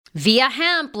Via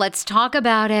Hemp, let's talk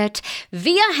about it.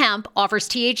 Via Hemp offers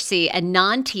THC and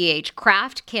non-TH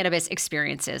craft cannabis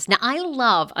experiences. Now, I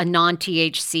love a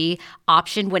non-THC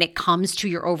option when it comes to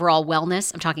your overall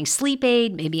wellness. I'm talking sleep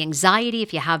aid, maybe anxiety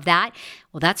if you have that.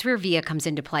 Well, that's where Via comes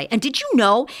into play. And did you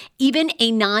know even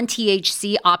a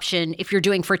non-THC option, if you're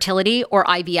doing fertility or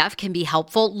IVF, can be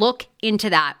helpful? Look into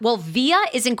that. Well, Via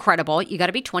is incredible. You got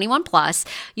to be 21 plus.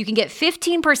 You can get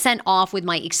 15% off with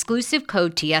my exclusive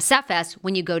code TSFS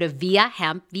when you go to Via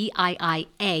Hemp,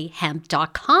 VIIA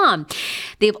hemp.com.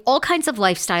 They have all kinds of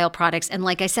lifestyle products. And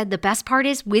like I said, the best part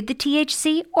is with the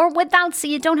THC or without, so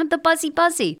you don't have the buzzy.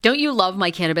 Don't you love my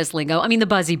cannabis lingo? I mean, the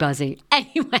buzzy.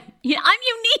 Anyway, I'm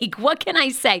unique. What can I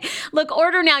say? Look,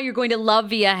 order now. You're going to love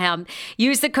Via Hemp.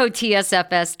 Use the code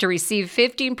TSFS to receive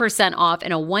 15% off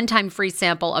and a one-time free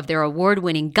sample of their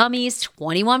award-winning gummies,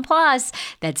 21 plus.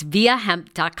 That's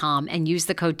viahemp.com, and use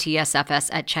the code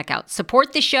TSFS at checkout.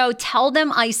 Support the show. Tell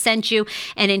them I sent you,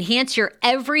 and enhance your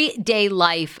everyday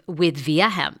life with Via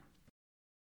Hemp.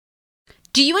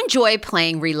 Do you enjoy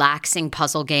playing relaxing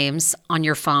puzzle games on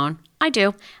your phone? I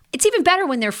do. It's even better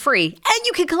when they're free, and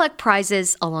you can collect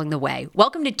prizes along the way.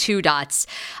 Welcome to Two Dots.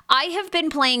 I have been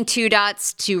playing Two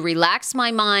Dots to relax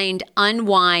my mind,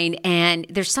 unwind, and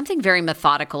there's something very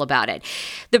methodical about it.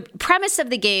 The premise of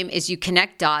the game is you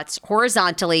connect dots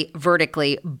horizontally,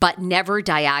 vertically, but never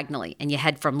diagonally, and you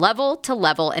head from level to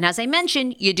level. And as I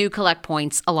mentioned, you do collect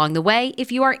points along the way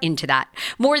if you are into that.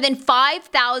 More than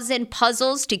 5,000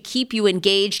 puzzles to keep you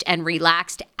engaged and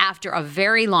relaxed after a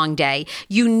very long day.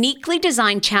 Uniquely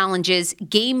designed challenges,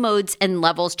 game modes, and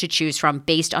levels to choose from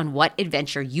based on what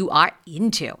adventure you are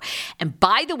into. And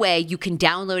by the way, you can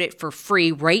download it for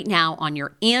free right now on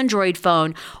your Android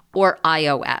phone or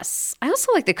iOS. I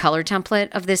also like the color template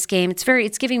of this game.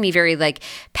 It's giving me very like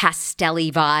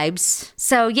pastel-y vibes.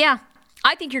 So yeah,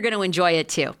 I think you're going to enjoy it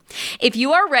too. If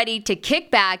you are ready to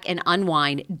kick back and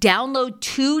unwind, download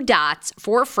Two Dots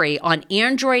for free on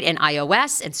Android and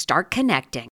iOS and start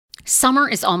connecting. Summer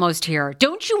is almost here.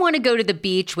 Don't you want to go to the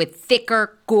beach with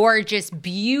thicker, gorgeous,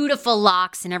 beautiful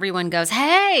locks and everyone goes,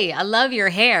 "Hey, I love your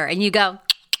hair." And you go,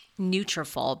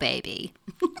 "Nutrafol, baby."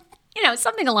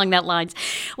 Something along that lines.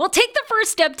 Well, take the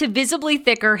first step to visibly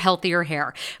thicker, healthier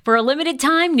hair. For a limited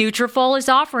time, Nutrafol is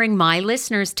offering my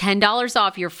listeners $10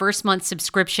 off your first month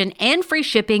subscription and free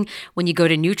shipping when you go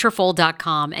to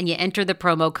Nutrafol.com and you enter the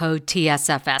promo code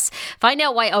TSFS. Find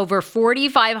out why over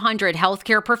 4,500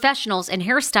 healthcare professionals and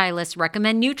hairstylists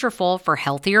recommend Nutrafol for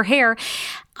healthier hair.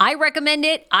 I recommend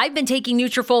it. I've been taking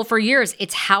Nutrafol for years.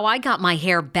 It's how I got my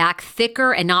hair back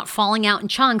thicker and not falling out in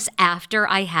chunks after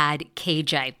I had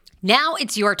KJ. Now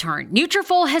it's your turn.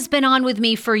 Nutrafol has been on with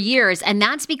me for years, and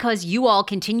that's because you all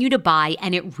continue to buy,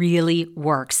 and it really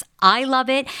works. I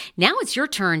love it. Now it's your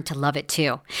turn to love it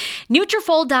too.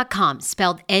 Nutrafol.com,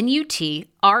 spelled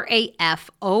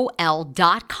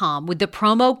Nutrafol.com with the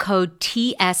promo code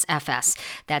TSFS.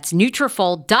 That's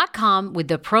Nutrafol.com with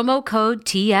the promo code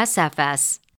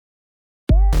TSFS.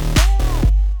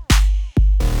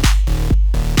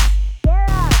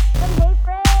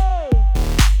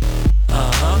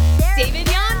 David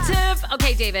Yontef.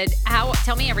 Okay, David,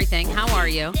 tell me everything. How are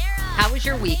you? How was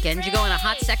your weekend? Did you go on a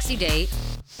hot, sexy date?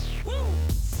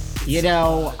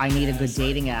 I need a good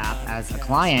dating app as a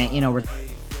client. We're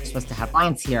supposed to have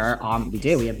clients here. We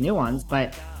do. We have new ones,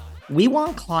 but we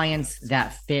want clients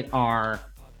that fit our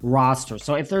roster.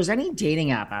 So if there's any dating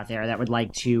app out there that would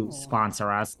like to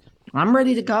sponsor us, I'm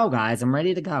ready to go, guys. I'm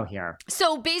ready to go here.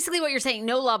 So basically what you're saying,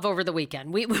 no love over the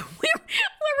weekend. We're ready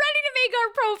to make our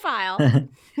profile.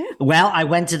 Well, I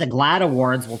went to the GLAAD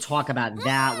Awards. We'll talk about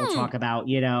that. We'll talk about,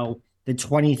 the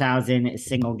 20,000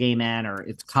 single gay men or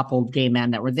it's coupled gay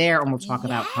men that were there. And we'll talk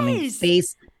about coming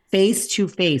face to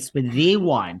face with the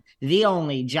one, the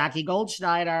only Jackie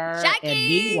Goldschneider. And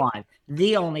the one,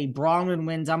 the only Bronwyn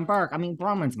Wyndham Burke. I mean,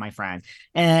 Bronwyn's my friend.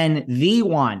 And the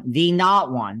one, the not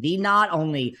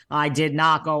only, I did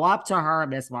not go up to her,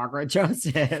 Miss Margaret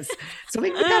Joseph. So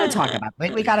we got to talk about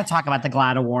we got to talk about the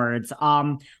GLAAD Awards.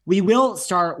 We will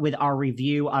start with our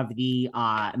review of the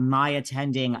my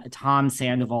attending Tom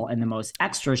Sandoval and the Most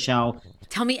Extra show.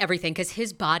 Tell me everything, because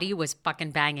his body was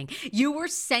fucking banging. You were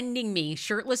sending me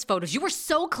shirtless photos. You were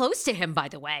so close to him, by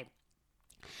the way.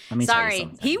 Sorry,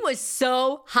 he was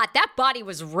so hot. That body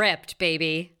was ripped,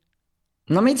 baby.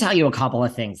 Let me tell you a couple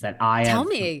of things that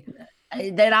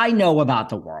that I know about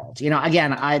the world.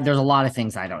 Again, there's a lot of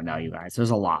things I don't know, you guys. There's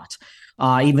a lot.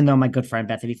 Even though my good friend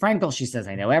Bethany Frankel, she says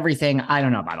I know everything. I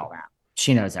don't know about all that.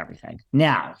 She knows everything.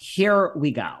 Now, here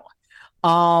we go.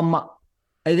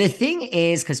 The thing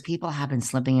is, because people have been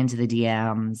slipping into the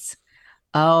DMs,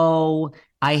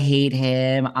 I hate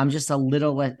him. I'm just a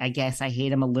little, I guess I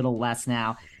hate him a little less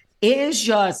now. It is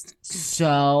just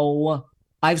so,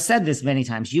 I've said this many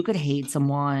times. You could hate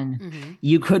someone,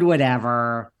 you could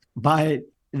whatever, but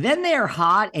then they're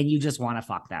hot and you just want to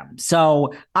fuck them.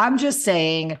 So I'm just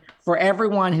saying for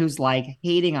everyone who's like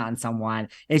hating on someone,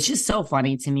 it's just so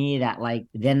funny to me that like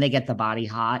then they get the body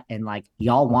hot and like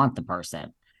y'all want the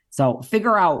person. So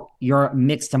figure out your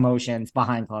mixed emotions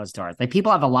behind closed doors. Like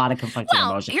people have a lot of conflicting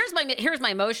emotions. Here's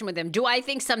my emotion with him. Do I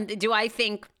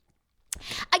think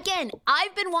again,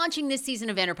 I've been watching this season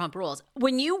of Vanderpump Rules.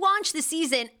 When you watch the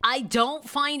season, I don't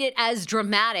find it as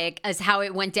dramatic as how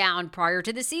it went down prior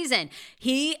to the season.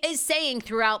 He is saying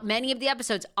throughout many of the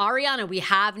episodes, Ariana, we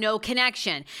have no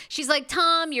connection. She's like,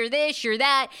 Tom, you're this, you're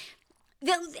that.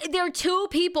 They're two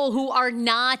people who are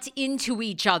not into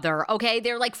each other, okay?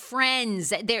 They're like friends.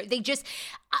 They just,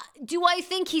 do I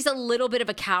think he's a little bit of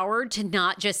a coward to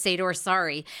not just say to her,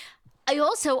 sorry?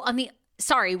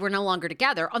 Sorry, we're no longer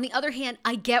together. On the other hand,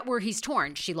 I get where he's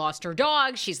torn. She lost her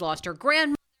dog. She's lost her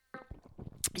grandmother.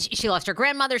 She lost her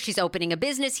grandmother. She's opening a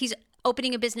business. He's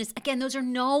opening a business. Again, those are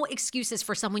no excuses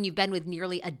for someone you've been with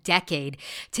nearly a decade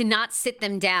to not sit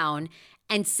them down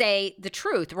and say the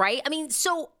truth, right? I mean,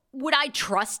 so would I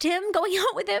trust him going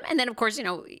out with him? And then, of course,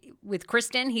 with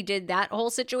Kristen, he did that whole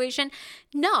situation.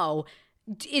 No.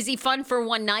 Is he fun for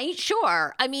one night?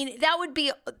 Sure. I mean, that would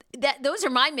be that. Those are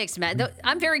my mixed messages.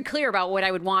 I'm very clear about what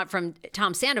I would want from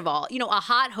Tom Sandoval. A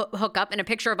hot hookup and a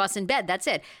picture of us in bed. That's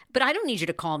it. But I don't need you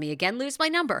to call me again. Lose my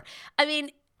number. I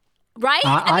mean, right?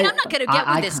 I'm not going to get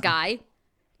with this guy.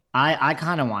 I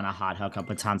kind of want a hot hookup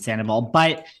with Tom Sandoval,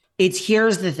 but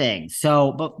here's the thing.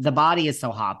 So, but the body is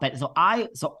so hot. But so I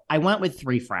went with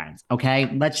 3 friends. Okay,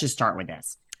 let's just start with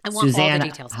this. I want Suzanne, all the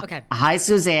details. Okay. Hi,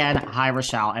 Suzanne. Hi,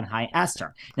 Rochelle. And hi,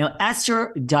 Esther. Now,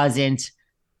 Esther doesn't.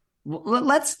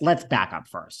 Let's back up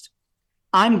first.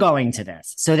 I'm going to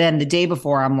this. So then the day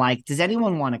before, I'm like, does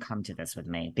anyone want to come to this with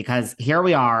me? Because here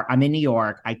we are. I'm in New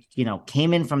York. I,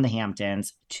 came in from the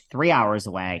Hamptons, 3 hours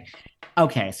away.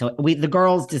 Okay, so the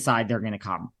girls decide they're going to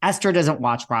come. Esther doesn't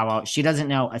watch Bravo. She doesn't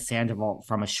know a Sandoval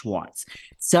from a Schwartz.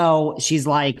 So she's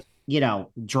like,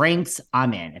 drinks,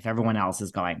 I'm in if everyone else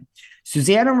is going.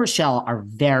 Suzanne and Rochelle are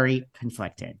very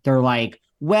conflicted. They're like,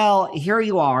 well, here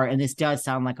you are, and this does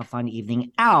sound like a fun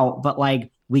evening out, but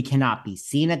like, we cannot be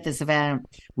seen at this event.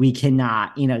 We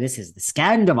cannot, this is the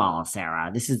scandal,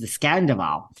 Sarah. This is the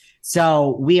scandal.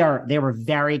 So they were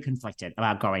very conflicted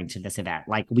about going to this event.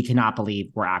 Like, we cannot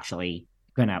believe we're actually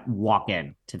going to walk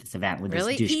in to this event with this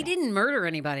douchebag. Really? He didn't murder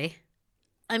anybody.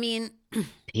 I mean,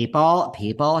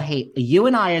 people hate you,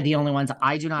 and I are the only ones.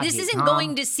 I do not. This isn't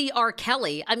going to see R.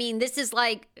 Kelly. I mean, this is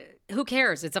like, who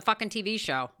cares? It's a fucking TV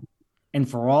show. And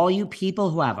for all you people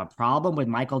who have a problem with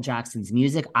Michael Jackson's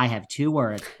music, I have 2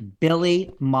 words: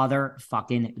 Billie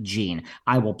motherfucking Jean.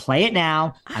 I will play it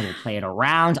now. I will play it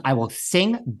around. I will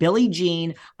sing Billie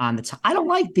Jean on the top. I don't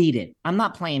like Beat It. I'm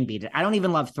not playing Beat It. I don't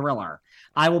even love Thriller.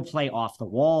 I will play Off the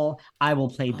Wall. I will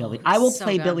play Billie. I will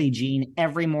play good. Billie Jean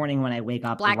every morning when I wake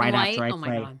up. Black right and white? After I oh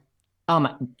play.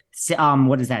 My God.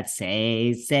 What does that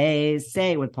say?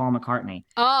 Say with Paul McCartney.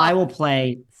 Oh. I will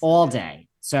play all day.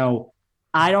 So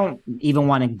I don't even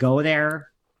want to go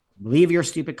there. Leave your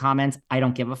stupid comments. I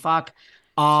don't give a fuck.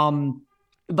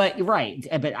 But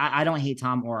I don't hate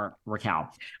Tom or Raquel.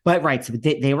 But right, so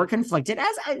they were conflicted.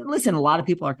 Listen, a lot of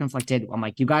people are conflicted. I'm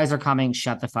like, you guys are coming.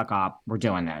 Shut the fuck up. We're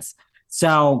doing this.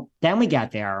 So then we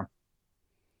get there,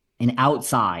 and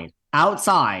outside,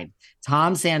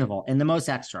 Tom Sandoval in the most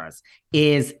extras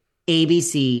is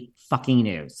ABC fucking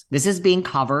News. This is being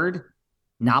covered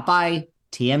not by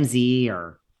TMZ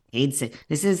or this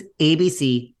is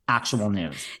ABC actual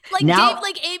news. Like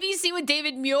ABC with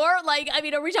David Muir. Like, I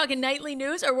mean, are we talking nightly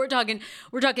news, or we're talking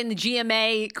the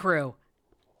GMA crew?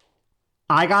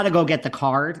 I got to go get the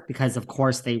card because, of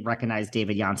course, they recognized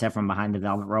David Yontef from Behind the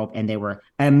Velvet Rope, and they were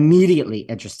immediately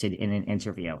interested in an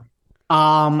interview.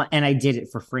 And I did it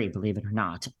for free, believe it or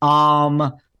not.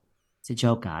 It's a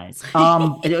joke, guys.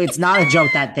 It's not a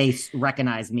joke that they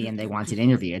recognized me and they wanted to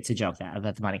interview. It's a joke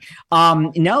about the money.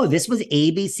 No, this was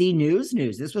ABC News.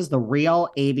 This was the real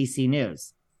ABC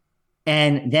News.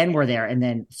 And then we're there, and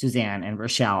then Suzanne and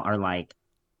Rochelle are like,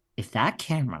 if that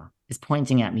camera is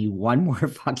pointing at me one more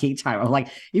fucking time, I'm like,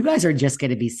 you guys are just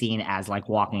going to be seen as like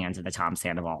walking into the Tom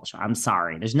Sandoval show. I'm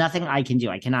sorry. There's nothing I can do.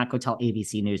 I cannot go tell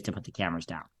ABC News to put the cameras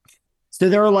down. So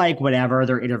they're like, whatever,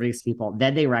 they're interviewing people.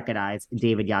 Then they recognize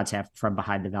David Yontef from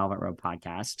Behind the Velvet Rope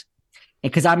podcast.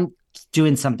 Because I'm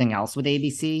doing something else with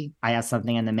ABC. I have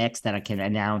something in the mix that I can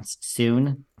announce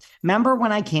soon. Remember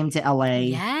when I came to LA?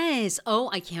 Yes. Oh,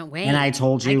 I can't wait. And I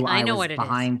told you I know was what it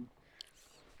behind. is.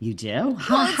 You do?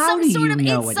 Well, How do you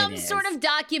know it's what it some sort is? of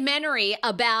documentary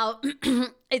about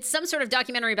it's some sort of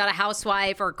documentary about a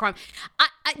housewife or a crime.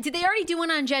 Did they already do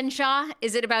one on Jen Shaw?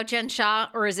 Is it about Jen Shaw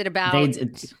or is it They about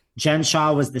Jen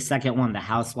Shaw was the second one, The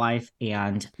Housewife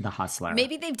and The Hustler.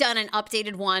 maybe they've done an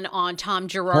updated one on Tom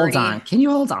Hold Girardi? on. Can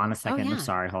you hold on a Oh second? I'm yeah.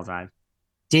 sorry. Hold on.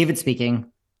 David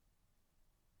speaking.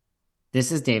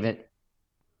 This is David.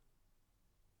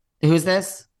 Who's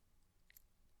this?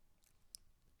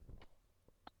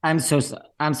 I'm sorry.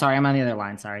 I'm on the other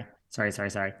line. Sorry.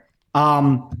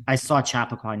 I saw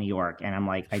Chappaqua, New York, and I'm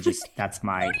like, Who do you think is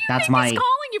calling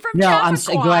you from no, you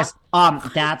Chappaqua? guys,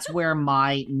 that's where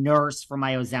my nurse for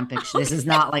my Ozempic, this is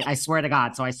not like, I swear to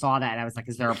God. So I saw that and I was like,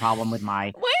 is there a problem with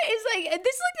my, What is like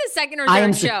this is like the second or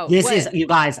third show? this is, What? you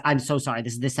guys, I'm so sorry.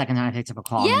 This is the second time I picked up a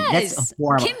call. I mean, that's Yes.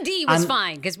 horrible. Kim D was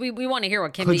fine because we want to hear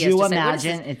what Kim Could D has you to say. What is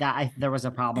imagine this? if there was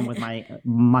a problem with my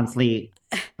monthly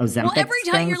Well, Ozempic every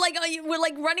time things? you're like, we're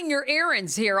like running your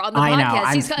errands here on the I know.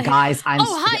 podcast. Guys,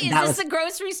 oh, hi, is that this was, the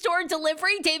grocery store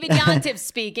delivery? David Yontef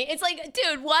speaking. It's like,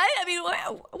 dude, what? I mean,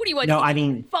 what do you want? no, I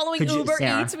mean, Following Uber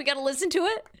Sarah, Eats, we got to listen to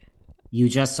it? you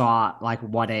just saw like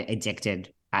what it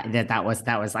addicted. That was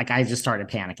like, I just started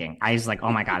panicking. I was like,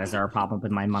 oh my God, is there a problem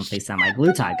with my monthly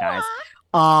semi-glutide, guys?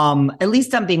 At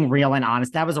least I'm being real and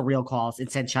honest. That was a real call.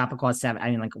 It said Chappaqua 7. I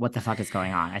mean, like, what the fuck is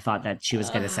going on? I thought that she was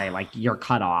going to say, like, you're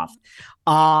cut off.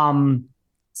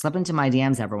 Slip into my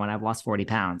DMs, everyone. I've lost 40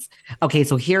 pounds. Okay,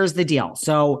 so here's the deal.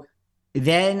 So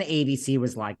then ABC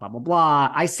was like, blah, blah, blah.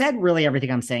 I said really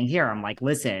everything I'm saying here. I'm like,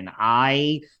 listen,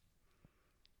 I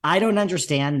don't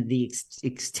understand the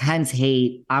intense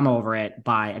hate. I'm over it.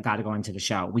 By I got to go into the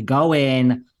show. We go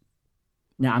in.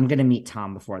 Now I'm going to meet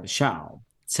Tom before the show.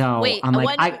 So Wait, I'm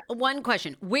like, one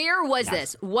question. Where was yes.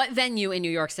 this? What venue in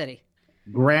New York City?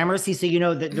 Gramercy. So,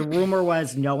 the rumor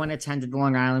was no one attended the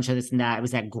Long Island show, this and that. It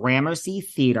was at Gramercy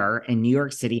Theater in New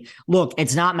York City. Look,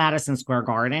 it's not Madison Square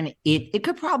Garden. It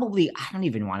could probably, I don't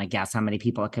even want to guess how many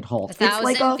people it could hold. 1,000,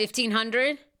 It's like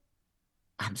 1,500?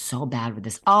 I'm so bad with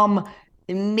this.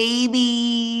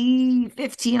 Maybe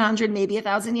 1,500, maybe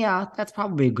 1,000. Yeah, that's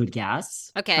probably a good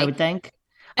guess. Okay. I would think.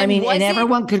 And I mean, and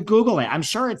everyone could Google it. I'm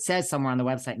sure it says somewhere on the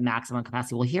website maximum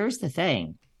capacity. Well, here's the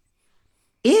thing.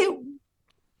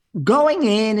 Going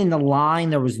in the line,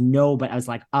 there was but I was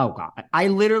like, oh God. I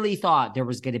literally thought there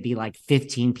was going to be like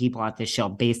 15 people at this show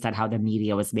based on how the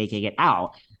media was making it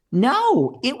out.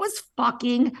 No, it was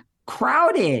fucking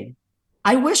crowded.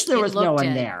 I wish there was no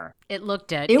one there. It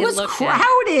looked it. It was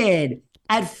crowded.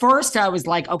 At first, I was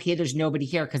like, okay, there's nobody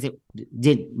here because it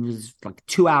was like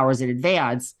 2 hours in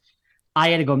advance. I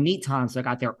had to go meet Tom, so I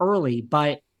got there early.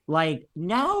 But like,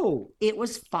 no, it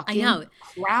was fucking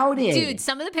crowded. Dude,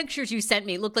 some of the pictures you sent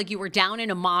me looked like you were down in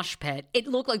a mosh pit. It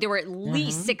looked like there were at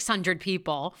least 600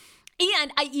 people.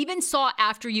 And I even saw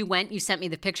after you went, you sent me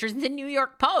the pictures, the New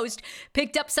York Post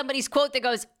picked up somebody's quote that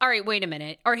goes, all right, wait a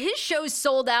minute. Are his shows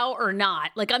sold out or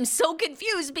not? Like, I'm so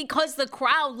confused because the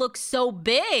crowd looks so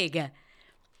big.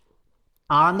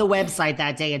 On the website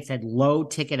that day, it said low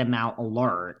ticket amount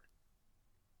alert.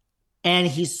 And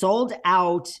he sold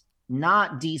out,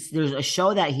 not DC. There's a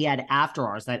show that he had after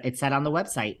ours that it said on the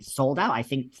website, sold out. I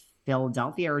think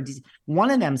Philadelphia or DC.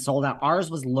 One of them sold out. Ours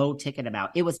was low ticket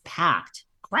amount. It was packed.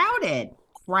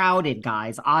 Crowded,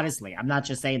 guys. Honestly, I'm not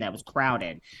just saying that, it was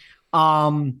crowded.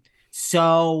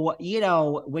 So,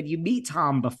 when you meet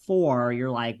Tom before,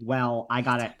 you're like, well, I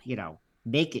gotta,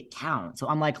 make it count. So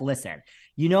I'm like, listen,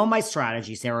 my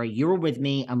strategy, Sarah, you were with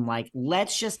me. I'm like,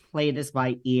 let's just play this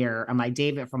by ear. Am I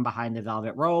David from behind the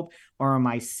velvet rope, or am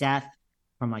I Seth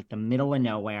from like the middle of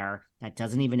nowhere that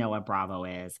doesn't even know what Bravo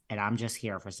is? And I'm just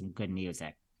here for some good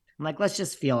music. I'm like, let's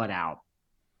just feel it out.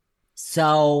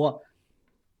 So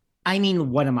I mean,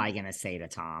 what am I going to say to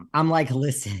Tom? I'm like,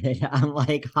 listen, I'm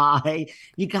like, hi,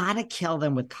 you got to kill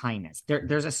them with kindness.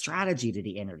 There's a strategy to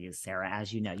the interviews, Sarah,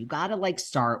 as you know. You got to like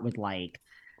start with like,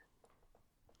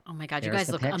 oh my God, you guys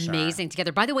look amazing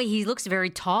together. By the way, he looks very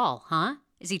tall, huh?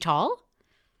 Is he tall?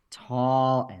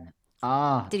 Tall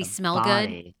and, did he smell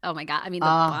good? Oh my God. I mean, the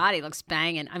body looks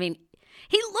banging. I mean,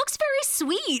 he looks very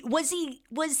sweet.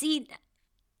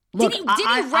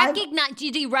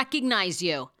 Did he recognize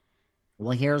you?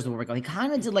 Well, here's where we go. He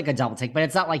kind of did like a double take, but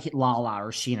it's not like Lala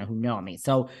or Sheena who know me.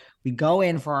 So we go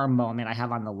in for our moment. I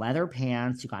have on the leather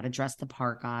pants. You got to dress the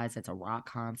part, guys. It's a rock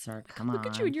concert. Come on. Look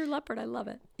at you in your leopard. I love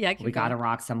it. Yeah, we got to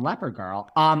rock some leopard,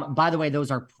 girl. By the way, those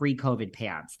are pre-COVID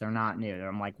pants. They're not new.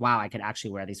 I'm like, wow, I could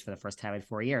actually wear these for the first time in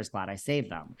 4 years. Glad I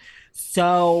saved them.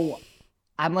 So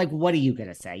I'm like, what are you going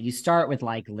to say? You start with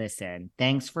like, listen,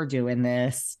 thanks for doing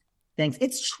this. Thanks.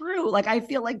 It's true. Like, I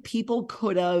feel like people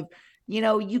could have,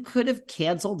 you could have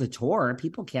canceled the tour.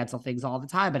 People cancel things all the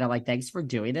time, but I'm like, thanks for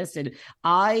doing this. And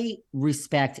I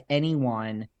respect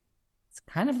anyone. It's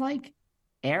kind of like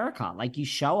Erica. Like you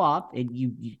show up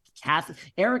and Kathy,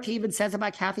 Erica even says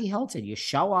about Kathy Hilton, you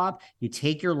show up, you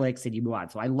take your licks and you move on.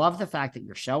 So I love the fact that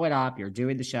you're showing up, you're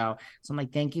doing the show. So I'm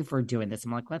like, thank you for doing this.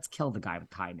 I'm like, let's kill the guy with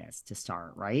kindness to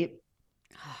start, right?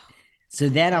 So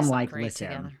then I'm like, listen,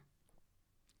 together.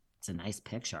 It's a nice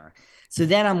picture. So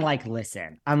then I'm like,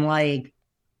 listen, I'm like,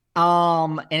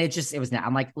 and it was now.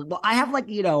 I'm like, well, I have like,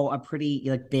 a pretty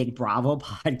like big Bravo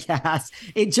podcast.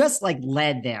 It just like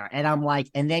led there. And I'm like,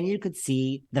 and then you could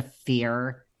see the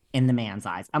fear in the man's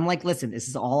eyes. I'm like, listen, this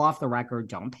is all off the record.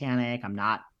 Don't panic. I'm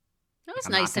not. That was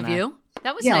nice of you.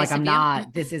 That was nice of you.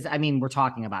 Not, this is, we're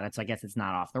talking about it. So I guess it's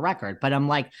not off the record, but I'm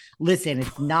like, listen,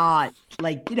 it's not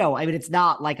like, it's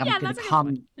not like I'm going to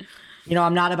come,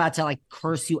 I'm not about to like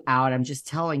curse you out. I'm just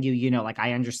telling you, like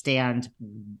I understand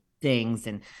things.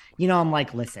 And, I'm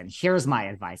like, listen, here's my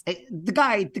advice. The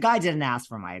guy didn't ask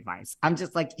for my advice. I'm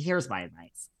just like, here's my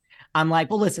advice. I'm like,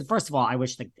 well, listen, first of all, I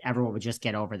wish that everyone would just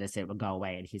get over this. It would go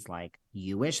away. And he's like,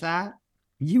 you wish that?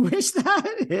 You wish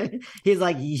that? He's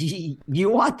like, you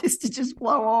want this to just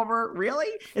blow over? Really?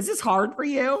 Is this hard for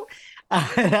you?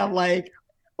 And I'm like,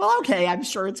 well, okay, I'm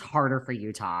sure it's harder for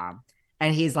you, Tom.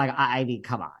 And he's like, I mean,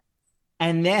 come on.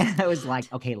 And then I was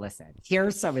like, okay, listen,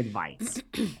 here's some advice,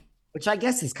 which I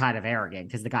guess is kind of arrogant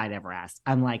because the guy never asked.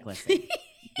 I'm like, listen,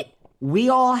 we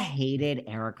all hated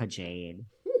Erica Jane.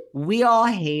 We all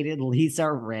hated Lisa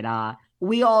Rinna.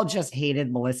 We all just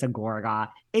hated Melissa Gorga.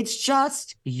 It's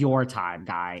just your time,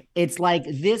 guy. It's like,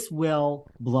 this will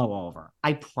blow over.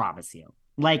 I promise you.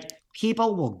 Like,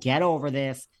 people will get over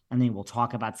this and then we'll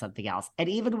talk about something else. And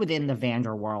even within the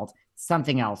Vander world,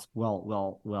 something else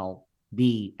will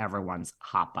be everyone's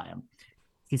hot button.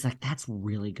 He's like, that's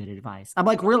really good advice. I'm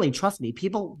like, really, trust me.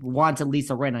 People wanted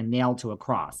Lisa Rinna nailed to a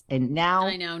cross. And now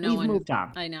we've moved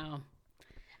on. I know.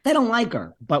 They don't like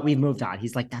her, but we've moved on.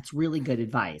 He's like, that's really good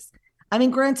advice.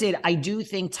 Granted, I do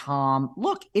think Tom,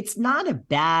 look, it's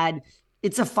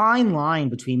a fine line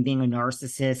between being a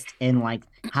narcissist and like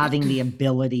having the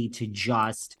ability to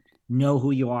just know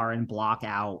who you are and block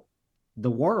out the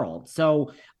world.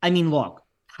 So, look,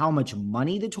 how much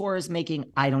money the tour is making,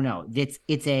 I don't know.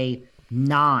 It's an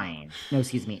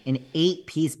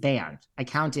 8-piece band. I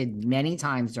counted many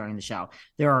times during the show.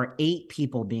 There are 8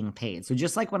 people being paid. So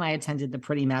just like when I attended the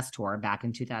Pretty Mess tour back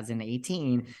in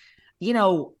 2018,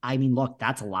 look,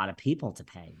 that's a lot of people to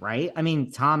pay, right?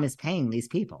 Tom is paying these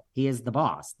people. He is the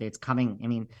boss. It's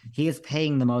coming. He is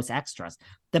paying the most extras.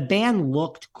 The band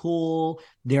looked cool.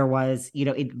 There was,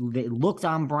 it looked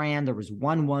on brand. There was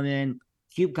one woman,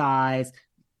 cute guys,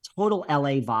 total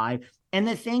LA vibe. And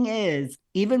the thing is,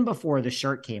 even before the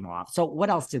shirt came off, so what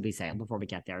else did we say before we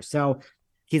get there? So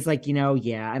he's like,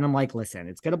 yeah. And I'm like, listen,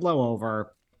 it's going to blow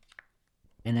over.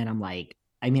 And then I'm like,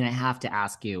 I have to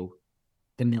ask you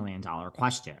the $1 million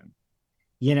question.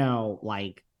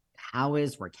 Like, how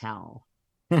is Raquel?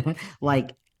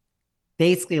 Like,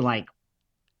 basically, like,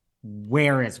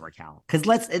 where is Raquel?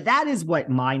 Because that is what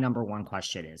my number one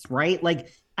question is, right? Like,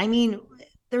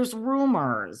 there's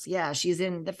rumors. Yeah, she's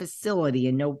in the facility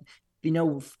and no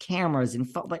cameras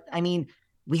and but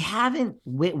we haven't.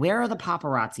 Where are the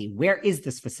paparazzi? Where is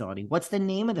this facility? What's the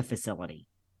name of the facility?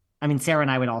 Sarah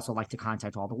and I would also like to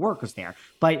contact all the workers there,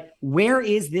 but where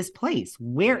is this place?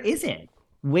 Where is it?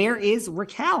 Where is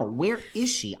Raquel? Where is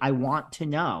she? I want to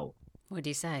know. What do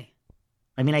you say?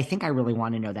 I think I really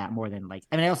want to know that more than like,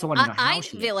 I also want to know how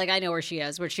she is. I feel like I know where she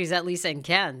is, where she's at Lisa and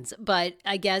Ken's, but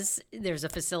I guess there's a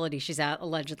facility she's at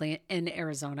allegedly in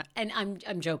Arizona. And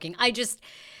I'm joking. Like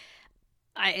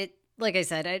I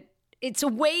said, it's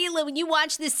when you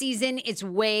watch this season, it's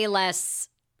way less,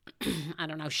 I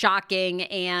don't know, shocking.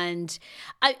 And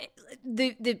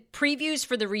the previews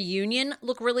for the reunion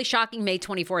look really shocking. May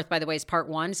 24th, by the way, is part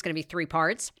 1. It's going to be 3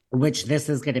 parts. Which this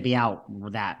is going to be out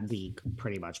that week,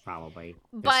 pretty much, probably.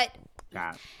 But,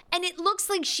 and it looks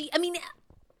like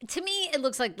to me, it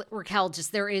looks like Raquel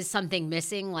there is something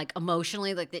missing, like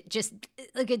emotionally, like that just,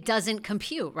 like it doesn't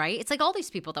compute, right? It's like all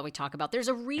these people that we talk about. There's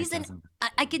a reason,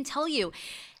 I can tell you,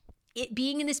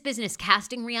 being in this business,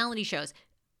 casting reality shows,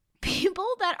 people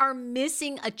that are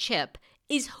missing a chip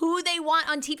is who they want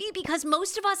on TV, because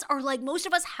most of us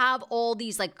have all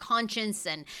these like conscience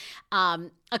and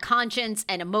a conscience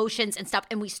and emotions and stuff,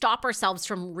 and we stop ourselves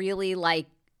from really like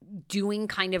doing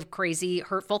kind of crazy,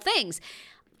 hurtful things.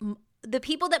 The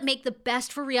people that make the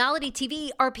best for reality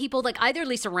TV are people like either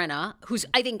Lisa Rinna,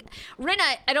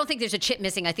 I don't think there's a chip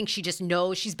missing. I think she just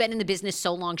knows, she's been in the business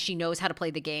so long, she knows how to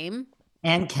play the game.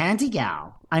 And Candy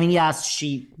Gal. I mean, yes,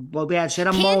 yeah, she had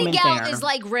a Candy moment Gal there. is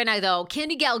like Rinna, though.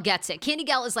 Candy Gal gets it. Candy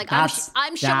Gal is like,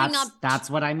 I'm showing up. That's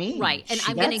what I mean. Right. And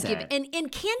She I'm going to gets give, it.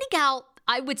 and Candy Gal,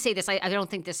 I would say this, I don't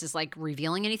think this is like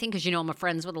revealing anything because, you know, I'm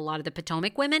friends with a lot of the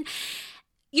Potomac women.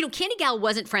 You know, Candy Gal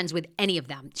wasn't friends with any of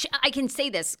them. I can say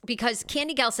this because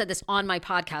Candy Gal said this on my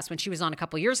podcast when she was on a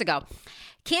couple years ago.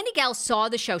 Candy Gal saw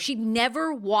the show. She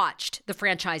never watched the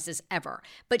franchises ever,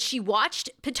 but she watched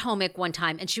Potomac one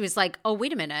time and she was like, oh,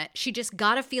 wait a minute. She just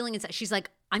got a feeling inside. She's like,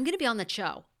 I'm going to be on the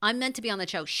show. I'm meant to be on the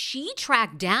show. She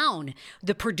tracked down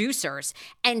the producers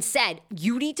and said,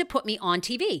 you need to put me on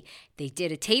TV. They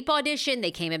did a tape audition.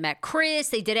 They came and met Chris.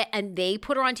 They did it and they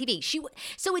put her on TV.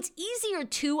 So it's easier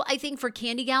too, I think, for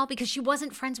Candy Gal because she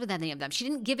wasn't friends with any of them. She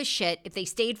didn't give a shit if they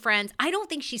stayed friends. I don't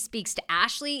think she speaks to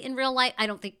Ashley in real life. I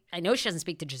know she doesn't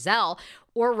speak to Giselle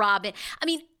or Robin. I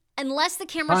mean, unless the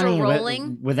cameras are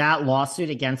rolling. With that lawsuit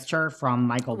against her from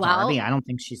Michael Darby, I don't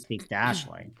think she speaks to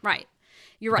Ashley. Right.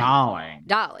 You're right.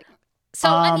 Darling. So,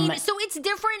 I mean, so it's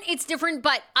different,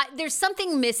 but there's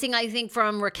something missing, I think,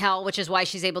 from Raquel, which is why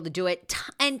she's able to do it.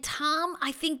 And Tom,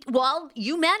 I think, well,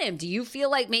 you met him. Do you feel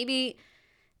like maybe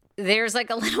there's like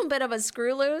a little bit of a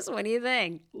screw loose? What do you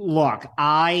think? Look,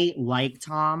 I like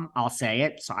Tom. I'll say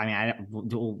it. So, I mean,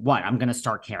 I'm going to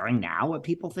start caring now what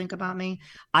people think about me.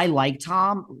 I like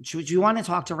Tom. Do you want to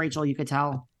talk to Rachel? You could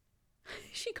tell.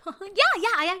 She calling? Yeah.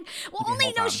 Well, okay,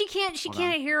 only no, she can't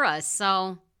hear us.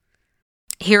 So,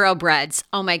 Hero Breads.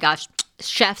 Oh my gosh,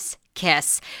 chef's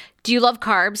kiss. Do you love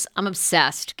carbs? I'm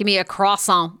obsessed. Give me a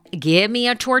croissant. Give me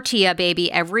a tortilla,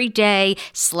 baby, every day,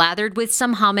 slathered with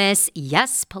some hummus.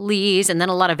 Yes, please. And then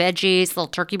a lot of veggies, a little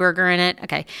turkey burger in it.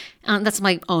 Okay, that's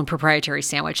my own proprietary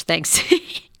sandwich. Thanks.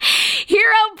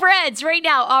 Hero Breads right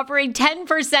now offering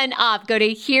 10% off. Go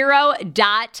to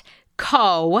hero.co.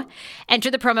 Enter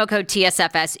the promo code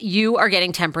TSFS. You are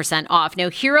getting 10% off.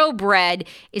 Now, Hero Bread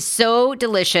is so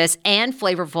delicious and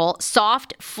flavorful,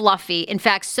 soft, fluffy. In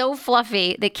fact, so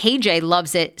fluffy that KJ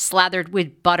loves it slathered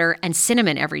with butter and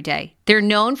cinnamon every day. They're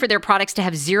known for their products to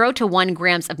have 0 to 1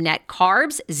 grams of net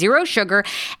carbs, 0 sugar,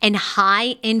 and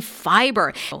high in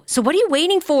fiber. So what are you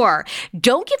waiting for?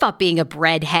 Don't give up being a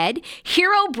breadhead.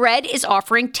 Hero Bread is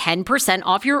offering 10%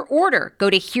 off your order. Go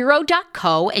to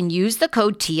hero.co and use the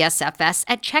code TSFS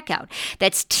at checkout.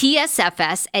 That's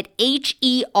TSFS at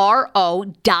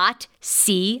HERO.CO.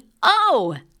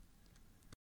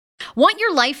 Want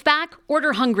your life back?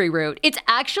 Order Hungry Root. It's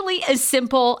actually as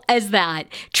simple as that.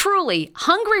 Truly,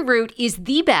 Hungry Root is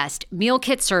the best meal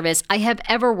kit service I have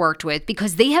ever worked with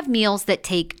because they have meals that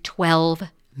take 12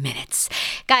 minutes.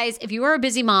 Guys, if you are a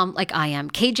busy mom like I am,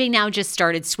 KJ now just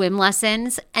started swim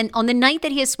lessons. And on the night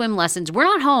that he has swim lessons, we're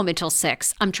not home until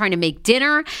 6. I'm trying to make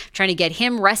dinner, trying to get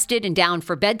him rested and down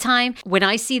for bedtime. When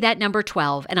I see that number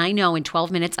 12, and I know in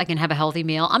 12 minutes I can have a healthy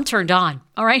meal, I'm turned on.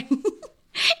 All right?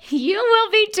 You will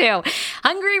be too.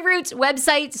 Hungry Root's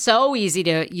website, so easy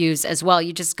to use as well.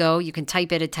 You just go, you can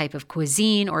type in a type of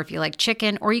cuisine, or if you like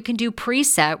chicken, or you can do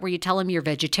preset where you tell them you're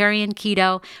vegetarian,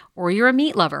 keto, or you're a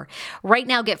meat lover. Right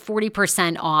now, get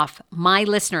 40% off. My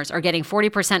listeners are getting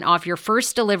 40% off your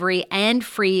first delivery and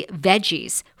free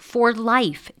veggies for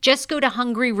life. Just go to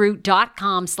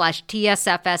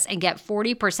hungryroot.com/TSFS and get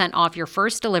 40% off your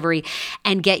first delivery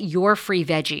and get your free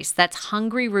veggies. That's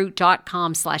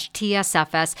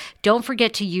hungryroot.com/TSFS. Don't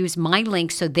forget to use my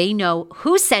link so they know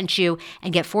who sent you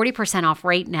and get 40% off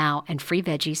right now and free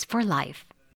veggies for life.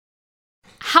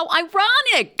 How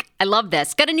ironic. I love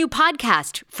this. Got a new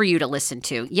podcast for you to listen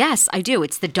to. Yes, I do.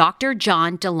 It's the Dr.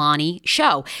 John Delaney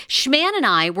Show. Schman and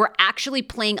I were actually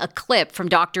playing a clip from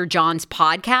Dr. John's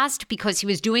podcast because he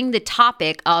was doing the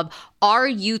topic of are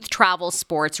youth travel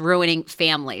sports ruining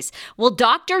families? Well,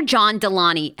 Dr. John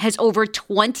Delaney has over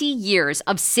 20 years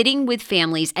of sitting with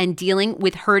families and dealing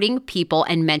with hurting people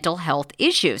and mental health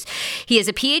issues. He has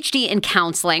a PhD in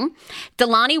counseling.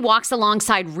 Delaney walks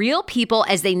alongside real people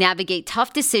as they navigate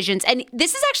tough decisions. And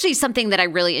this is actually something that I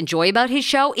really enjoy about his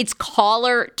show. It's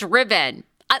caller driven.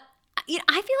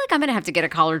 I feel like I'm going to have to get a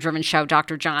caller-driven show,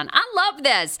 Dr. John. I love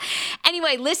this.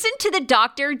 Anyway, listen to the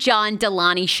Dr. John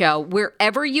Delaney Show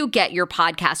wherever you get your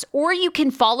podcasts, or you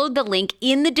can follow the link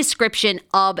in the description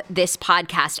of this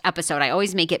podcast episode. I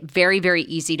always make it very, very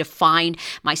easy to find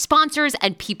my sponsors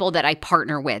and people that I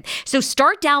partner with. So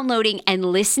start downloading and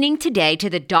listening today to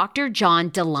the Dr. John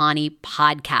Delaney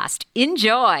podcast.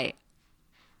 Enjoy.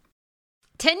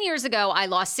 10 years ago, I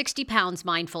lost 60 pounds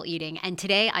mindful eating, and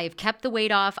today I have kept the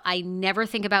weight off. I never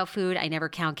think about food. I never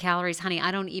count calories. Honey, I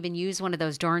don't even use one of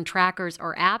those darn trackers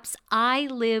or apps. I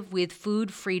live with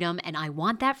food freedom, and I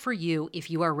want that for you if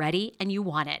you are ready and you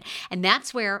want it. And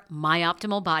that's where My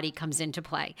Optimal Body comes into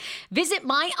play. Visit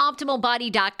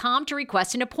myoptimalbody.com to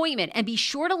request an appointment, and be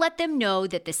sure to let them know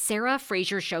that the Sarah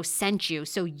Fraser Show sent you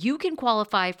so you can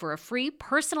qualify for a free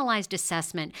personalized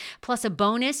assessment plus a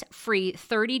bonus free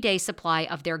 30-day supply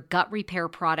of their gut repair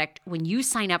product when you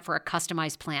sign up for a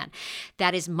customized plan.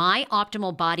 That is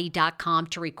myoptimalbody.com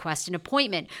to request an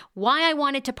appointment. Why I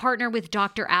wanted to partner with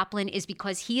Dr. Applin is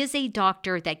because he is a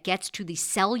doctor that gets to the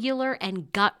cellular and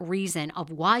gut reason of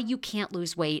why you can't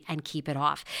lose weight and keep it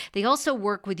off. They also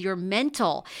work with your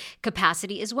mental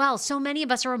capacity as well. So many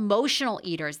of us are emotional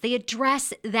eaters. They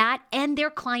address that, and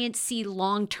their clients see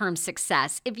long-term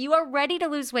success. If you are ready to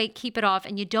lose weight, keep it off,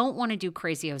 and you don't want to do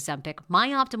crazy Ozempic,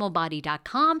 myoptimalbody.com,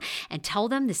 and tell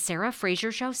them the Sarah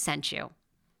Fraser Show sent you.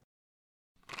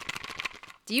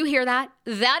 Do you hear that?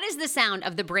 That is the sound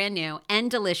of the brand new and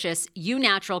delicious Eu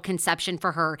Natural Conception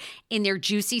for Her in their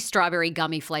juicy strawberry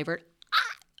gummy flavor.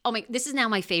 Oh my, this is now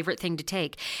my favorite thing to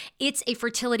take. It's a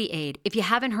fertility aid. If you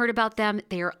haven't heard about them,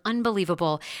 they are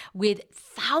unbelievable with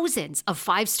thousands of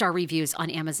 5-star reviews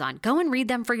on Amazon. Go and read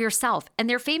them for yourself. And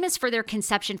they're famous for their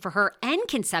Conception for Her and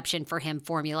Conception for Him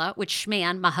formula, which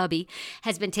Schman, my hubby,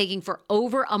 has been taking for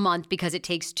over a month because it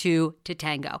takes two to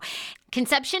tango.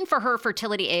 Conception for Her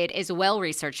fertility aid is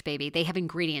well-researched, baby. They have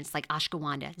ingredients like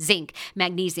ashwagandha, zinc,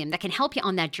 magnesium that can help you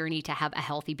on that journey to have a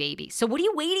healthy baby. So what are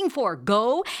you waiting for?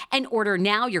 Go and order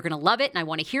now. You're going to love it, and I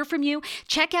want to hear from you.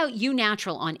 Check out Eu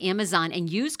Natural on Amazon and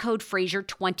use code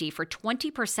Fraser20 for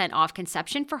 20% off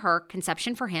Conception for Her,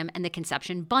 Conception for Him, and the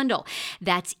Conception Bundle.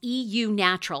 That's EU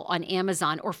Natural on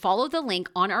Amazon, or follow the link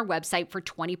on our website for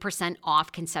 20%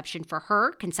 off Conception for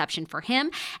Her, Conception for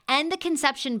Him, and the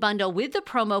Conception Bundle with the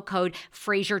promo code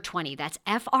Fraser20. That's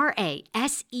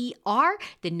Fraser,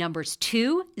 the numbers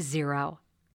 20.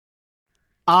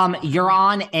 You're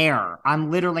on air.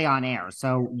 I'm literally on air.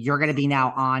 So you're going to be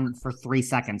now on for 3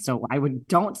 seconds. So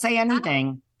don't say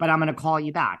anything, but I'm going to call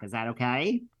you back. Is that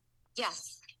okay?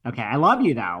 Yes. Okay. I love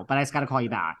you though, but I just got to call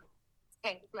you back.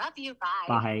 Okay. Love you. Bye.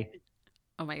 Bye.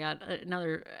 Oh my God.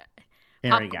 Another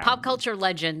Pop culture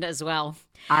legend as well.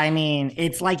 I mean,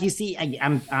 it's like, you see,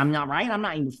 I'm not right. I'm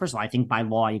not even, first of all, I think by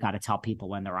law, you got to tell people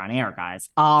when they're on air, guys.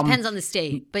 Depends on the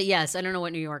state, but yes, I don't know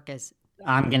what New York is.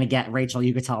 I'm going to get Rachel.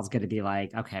 You could tell it's going to be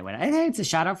like, okay, wait, hey, it's a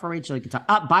shout out for Rachel. You can tell.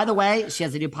 By the way, she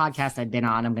has a new podcast I've been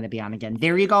on. I'm going to be on again.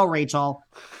 There you go, Rachel.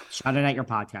 Shout out at your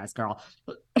podcast, girl.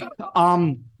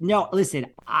 No, listen,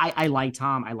 I like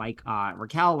Tom. I like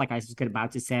Raquel. Like I was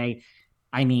about to say,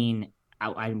 I mean,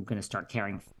 I'm going to start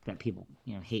caring that people,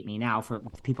 hate me now for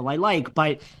the people I like.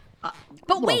 But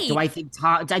look, wait, do I think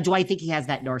he has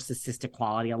that narcissistic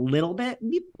quality a little bit?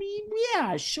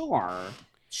 Yeah, sure.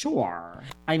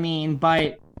 I mean,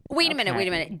 but wait a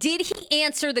minute. Did he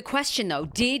answer the question though?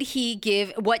 What did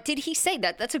he say?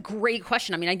 That's a great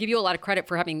question. I mean, I give you a lot of credit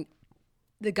for having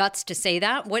the guts to say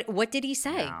that. What did he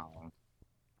say?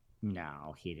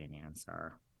 No, he didn't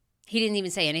answer. He didn't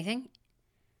even say anything?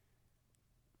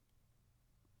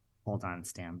 Hold on,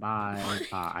 stand by.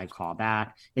 I call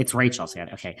back. It's Rachel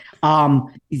said. Okay.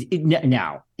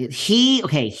 No.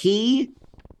 He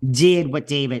did what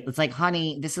David. It's like,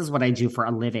 honey, this is what I do for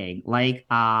a living. Like,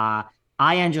 I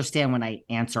understand when I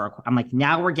answer. I'm like,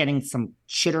 now we're getting some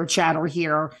chitter chatter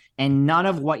here, and none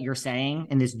of what you're saying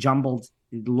in this jumbled,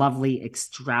 lovely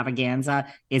extravaganza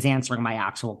is answering my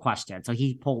actual question. So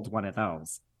he pulled one of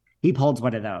those.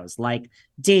 Like,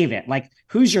 David, like,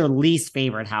 who's your least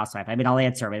favorite housewife? I mean, I'll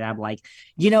answer it. I'm like,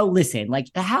 listen,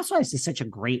 like, the Housewives is such a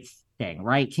great thing,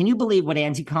 right? Can you believe what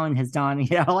Andy Cohen has done?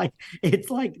 Like, it's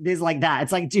like, there's like that.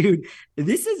 It's like, dude,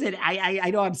 this isn't,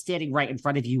 I know I'm standing right in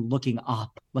front of you looking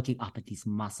up at these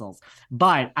muscles,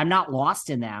 but I'm not lost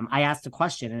in them. I asked a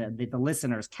question, and the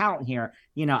listeners count here.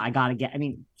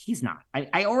 He's not.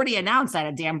 I already announced that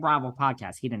at Dan Bravo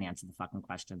podcast. He didn't answer the fucking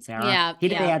question, Sarah. Yeah. He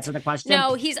didn't answer the question.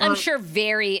 No, I'm sure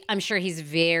he's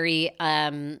very,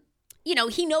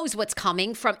 he knows what's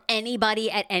coming from anybody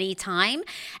at any time.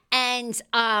 And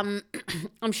I'm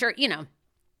sure,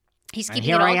 he's keeping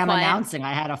it all quiet. Here I am announcing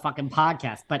I had a fucking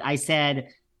podcast, but I said,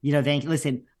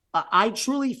 listen, I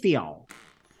truly feel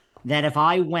that if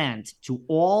I went to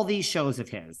all these shows of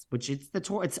his, which it's the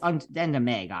tour, it's the end of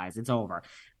May, guys, it's over.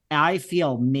 I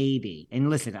feel maybe, and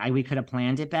listen, we could have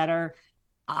planned it better.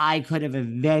 I could have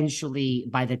eventually,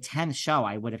 by the 10th show,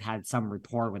 I would have had some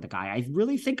rapport with the guy. I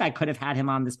really think I could have had him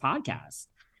on this podcast,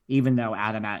 even though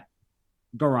Adam at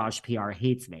Garage PR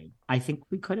hates me. I think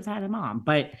we could have had him on,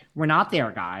 but we're not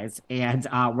there, guys. And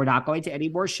we're not going to any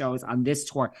more shows on this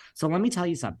tour. So let me tell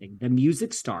you something. The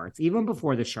music starts even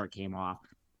before the shirt came off.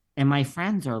 And my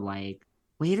friends are like,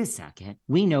 wait a second.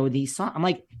 We know these songs. I'm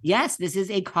like, yes, this is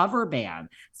a cover band.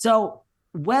 So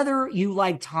whether you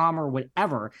like Tom or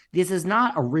whatever, this is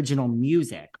not original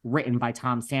music written by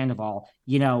Tom Sandoval,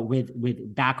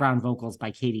 with background vocals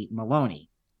by Katie Maloney.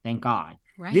 Thank God.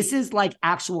 Right. This is like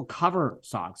actual cover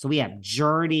songs. So we have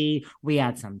Journey, we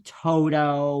had some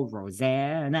Toto,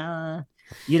 Rosanna,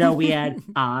 we had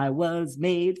I Was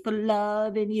Made for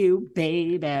Loving You,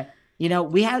 Baby.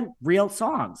 We had real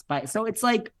songs. So it's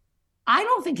like, I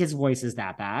don't think his voice is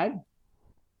that bad.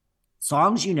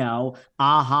 Songs,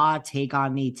 Aha, Take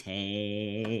on Me,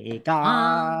 Take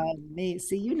on Me.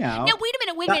 See, Now, wait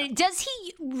a minute. Does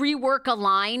he rework a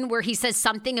line where he says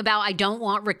something about, I don't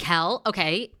want Raquel?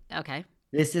 Okay.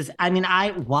 This is,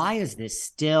 why is this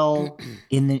still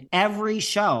in every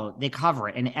show they cover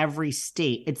it in every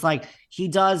state? It's like he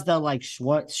does the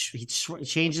he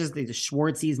changes the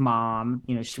Schwartz's mom,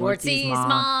 Schwartz's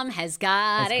mom has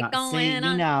got it going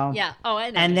on. Yeah. Oh,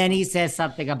 I know. And then he says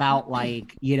something about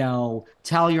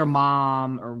tell your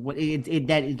mom or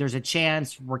that there's a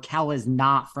chance Raquel is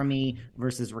not for me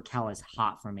versus Raquel is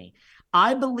hot for me.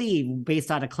 I believe,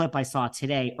 based on a clip I saw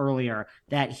today earlier,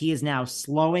 that he is now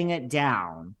slowing it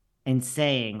down and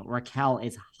saying Raquel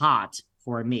is hot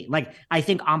for me. Like, I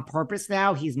think on purpose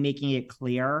now, he's making it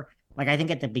clear. Like, I think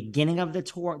at the beginning of the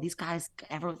tour, these guys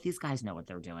know what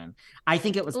they're doing. I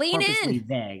think it was purposely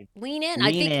vague. Lean in.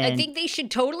 I think they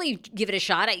should totally give it a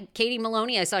shot. Katie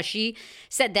Maloney, I saw she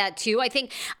said that too. I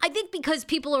think because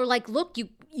people are like, look,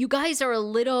 you guys are a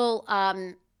little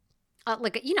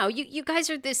you guys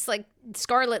are this like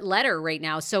scarlet letter right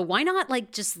now. So why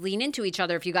not just lean into each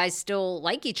other? If you guys still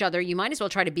like each other, you might as well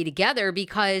try to be together,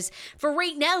 because for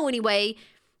right now anyway,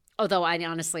 although I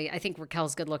think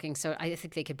Raquel's good looking, so I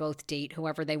think they could both date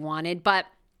whoever they wanted. But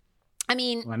I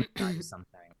mean, let me tell you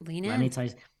something. Lean in. Let me tell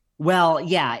you. Well,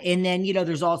 yeah. And then,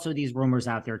 there's also these rumors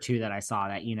out there too that I saw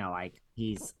that,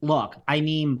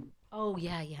 oh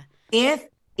yeah. If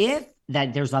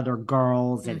that there's other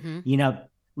girls and,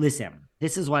 listen,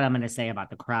 this is what I'm going to say about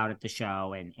the crowd at the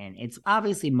show. And it's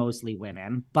obviously mostly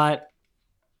women, but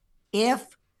if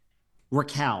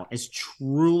Raquel is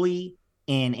truly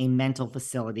in a mental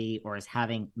facility or is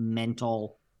having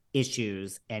mental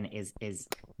issues and is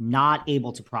not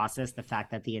able to process the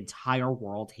fact that the entire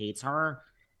world hates her,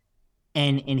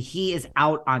 and he is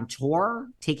out on tour,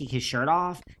 taking his shirt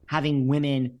off, having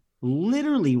women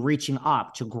literally reaching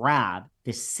up to grab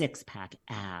the 6-pack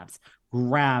abs,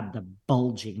 grab the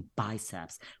bulging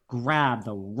biceps, grab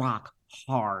the rock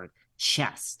hard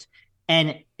chest.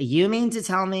 And you mean to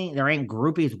tell me there ain't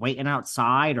groupies waiting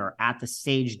outside or at the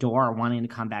stage door wanting to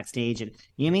come backstage? And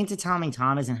you mean to tell me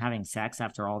Tom isn't having sex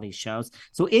after all these shows?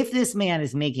 So if this man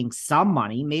is making some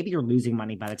money, maybe you're losing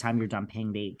money by the time you're done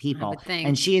paying the people,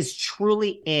 and she is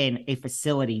truly in a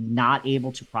facility not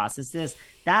able to process this,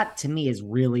 that to me is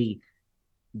really...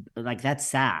 that's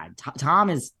sad. Tom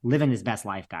is living his best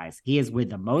life, guys. He is with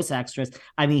the most extras.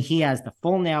 He has the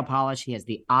full nail polish. He has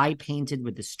the eye painted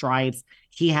with the stripes.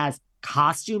 He has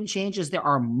costume changes. There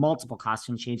are multiple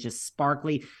costume changes,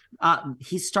 sparkly.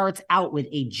 He starts out with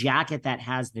a jacket that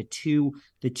has the two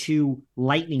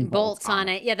lightning bolts on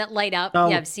it. Yeah, that light up. So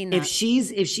yeah, I've seen that. If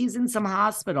she's in some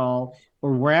hospital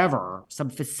or wherever, some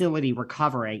facility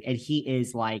recovering, and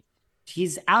he's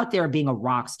out there being a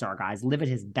rock star, guys, living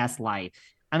his best life.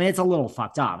 It's a little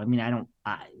fucked up.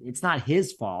 It's not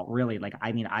his fault, really.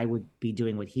 I would be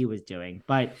doing what he was doing,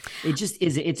 but it just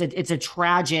is. It's a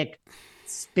tragic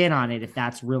spin on it if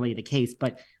that's really the case.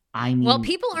 But well,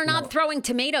 people are not throwing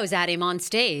tomatoes at him on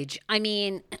stage.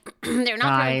 They're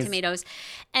not throwing tomatoes.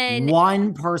 And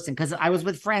one person, because I was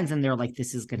with friends and they're like,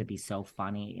 this is going to be so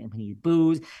funny. And when he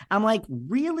boos, I'm like,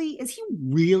 really? Is he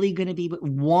really going to be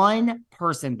one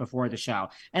person before the show?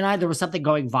 And there was something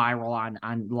going viral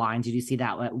online. Did you see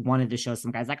that? At one of the shows,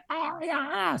 some guy's like, oh,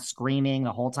 yeah, screaming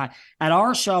the whole time. At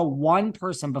our show, one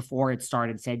person before it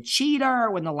started said,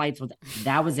 cheater, when the lights was,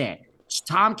 that was it.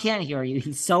 Tom can't hear you.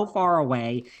 He's so far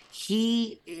away.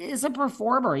 He is a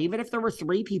performer. Even if there were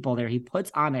 3 people there, he puts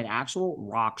on an actual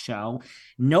rock show.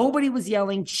 Nobody was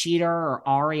yelling cheater or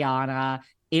Ariana.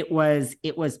 It was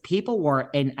people were,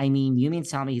 and you mean to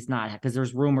tell me he's not, because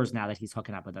there's rumors now that he's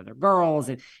hooking up with other girls.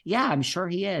 And yeah, I'm sure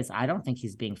he is. I don't think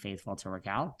he's being faithful to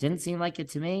Raquel. Didn't seem like it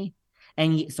to me.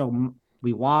 And so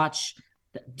we watch.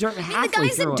 The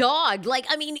guy's a dog.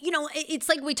 It's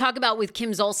like we talk about with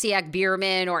Kim Zolciak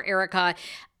Bierman or Erica.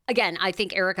 again, I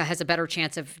think Erica has a better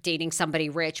chance of dating somebody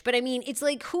rich. But I mean, it's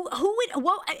like who would?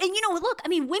 Well, and you know, look, I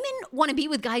mean, women want to be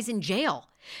with guys in jail.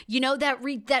 You know,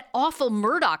 that awful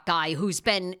Murdoch guy who's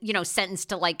been, you know, sentenced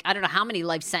to like I don't know how many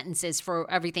life sentences for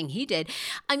everything he did.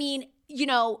 I mean, you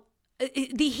know.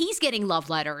 He's getting love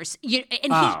letters,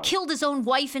 and he killed his own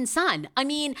wife and son. I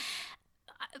mean,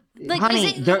 like,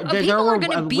 honey, people are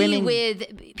going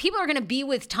to be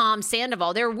with Tom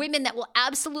Sandoval. There are women that will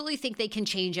absolutely think they can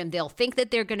change him. They'll think that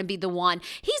they're going to be the one.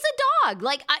 He's a dog.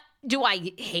 Like, do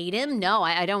I hate him? No,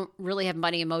 I don't really have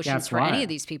many emotions for any of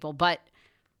these people. But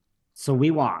so we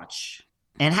watch.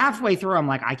 And halfway through, I'm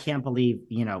like, I can't believe,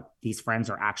 you know, these friends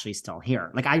are actually still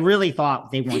here. Like, I really thought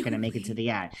they weren't going to make it to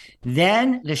the end.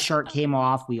 Then the shirt came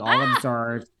off. We all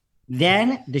observed.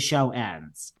 Then the show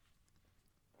ends.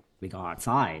 We go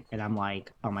outside. And I'm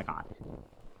like, oh, my God.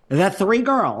 The three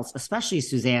girls, especially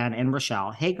Suzanne and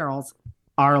Rochelle, hey, girls,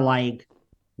 are like,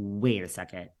 wait a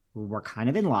second. We're kind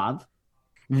of in love.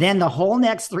 Then the whole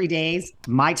next 3 days,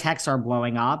 my texts are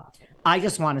blowing up. I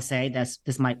just want to say this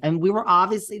might, and we were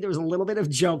obviously, there was a little bit of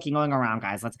joking going around,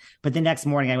 guys. But the next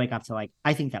morning I wake up to like,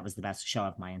 I think that was the best show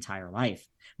of my entire life.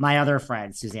 My other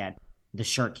friend, Suzanne, the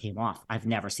shirt came off. I've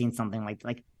never seen something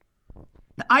like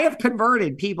I have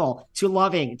converted people to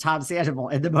loving Tom Sandoval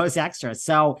and the most extra.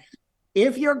 So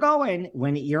if you're going,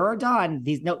 when you're done,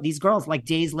 these girls, like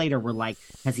days later, were like,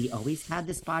 has he always had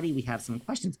this body? We have some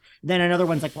questions. Then another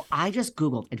one's like, well, I just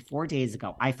Googled, and 4 days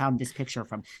ago, I found this picture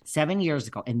from 7 years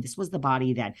ago, and this was the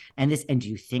body then. And do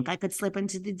you think I could slip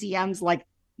into the DMs? Like,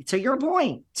 to your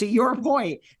point,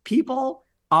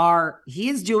 he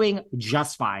is doing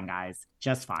just fine, guys.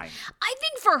 Just fine. I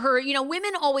think for her, you know,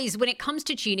 women always, when it comes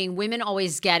to cheating, women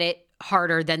always get it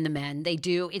harder than the men. They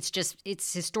do.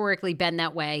 It's historically been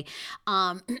that way.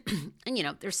 And, you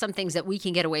know, there's some things that we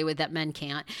can get away with that men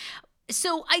can't.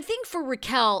 So I think for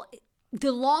Raquel,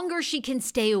 the longer she can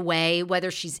stay away,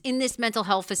 whether she's in this mental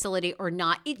health facility or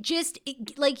not,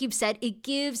 like you've said, it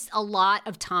gives a lot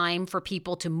of time for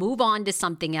people to move on to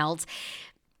something else.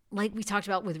 Like we talked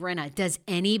about with Rinna, does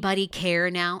anybody care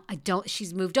now?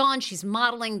 She's moved on. She's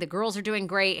modeling. The girls are doing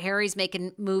great. Harry's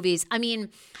making movies. I mean,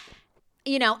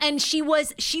 you know, and she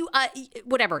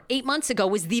 8 months ago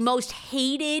was the most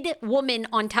hated woman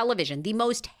on television, the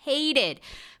most hated,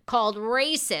 called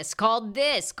racist, called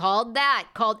this, called that,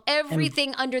 called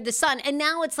everything under the sun. And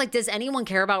now it's like, does anyone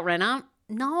care about Rinna?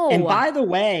 No. And by the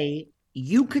way,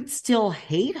 you could still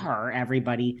hate her,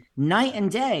 everybody, night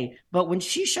and day. But when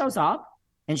she shows up,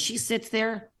 and she sits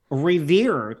there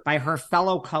revered by her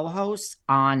fellow co-hosts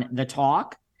on The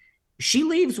Talk, she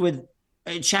leaves with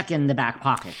a check in the back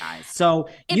pocket, guys. So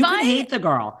you can hate the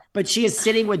girl, but she is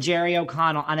sitting with Jerry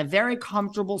O'Connell on a very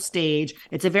comfortable stage.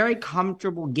 It's a very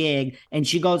comfortable gig. And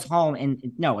she goes home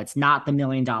and no, it's not the $1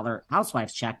 million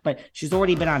Housewives check, but she's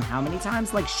already been on how many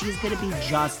times? Like, she's going to be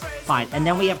just fine. And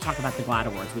then we have to talk about the GLAAD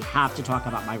Awards. We have to talk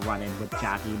about my run-in with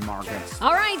Jackie Margaret.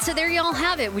 All right. So there you all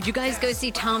have it. Would you guys go see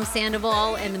Tom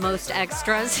Sandoval and the most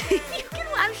extras?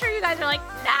 I'm sure you guys are like,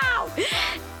 no.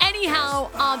 Anyhow,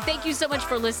 thank you so much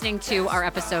for listening to our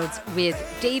episodes with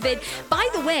David. By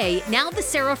the way, now the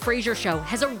Sarah Fraser Show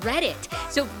has a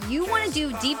Reddit. So if you want to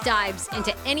do deep dives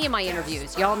into any of my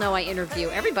interviews, y'all know I interview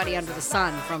everybody under the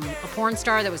sun, from a porn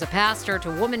star that was a pastor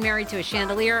to a woman married to a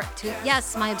chandelier to,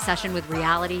 yes, my obsession with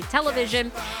reality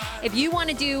television. If you want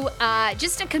to do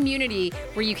just a community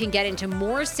where you can get into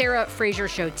more Sarah Fraser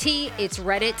Show tea, it's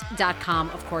reddit.com,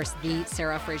 of course, the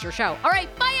Sarah Fraser Show. All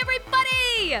right, bye,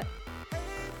 everybody.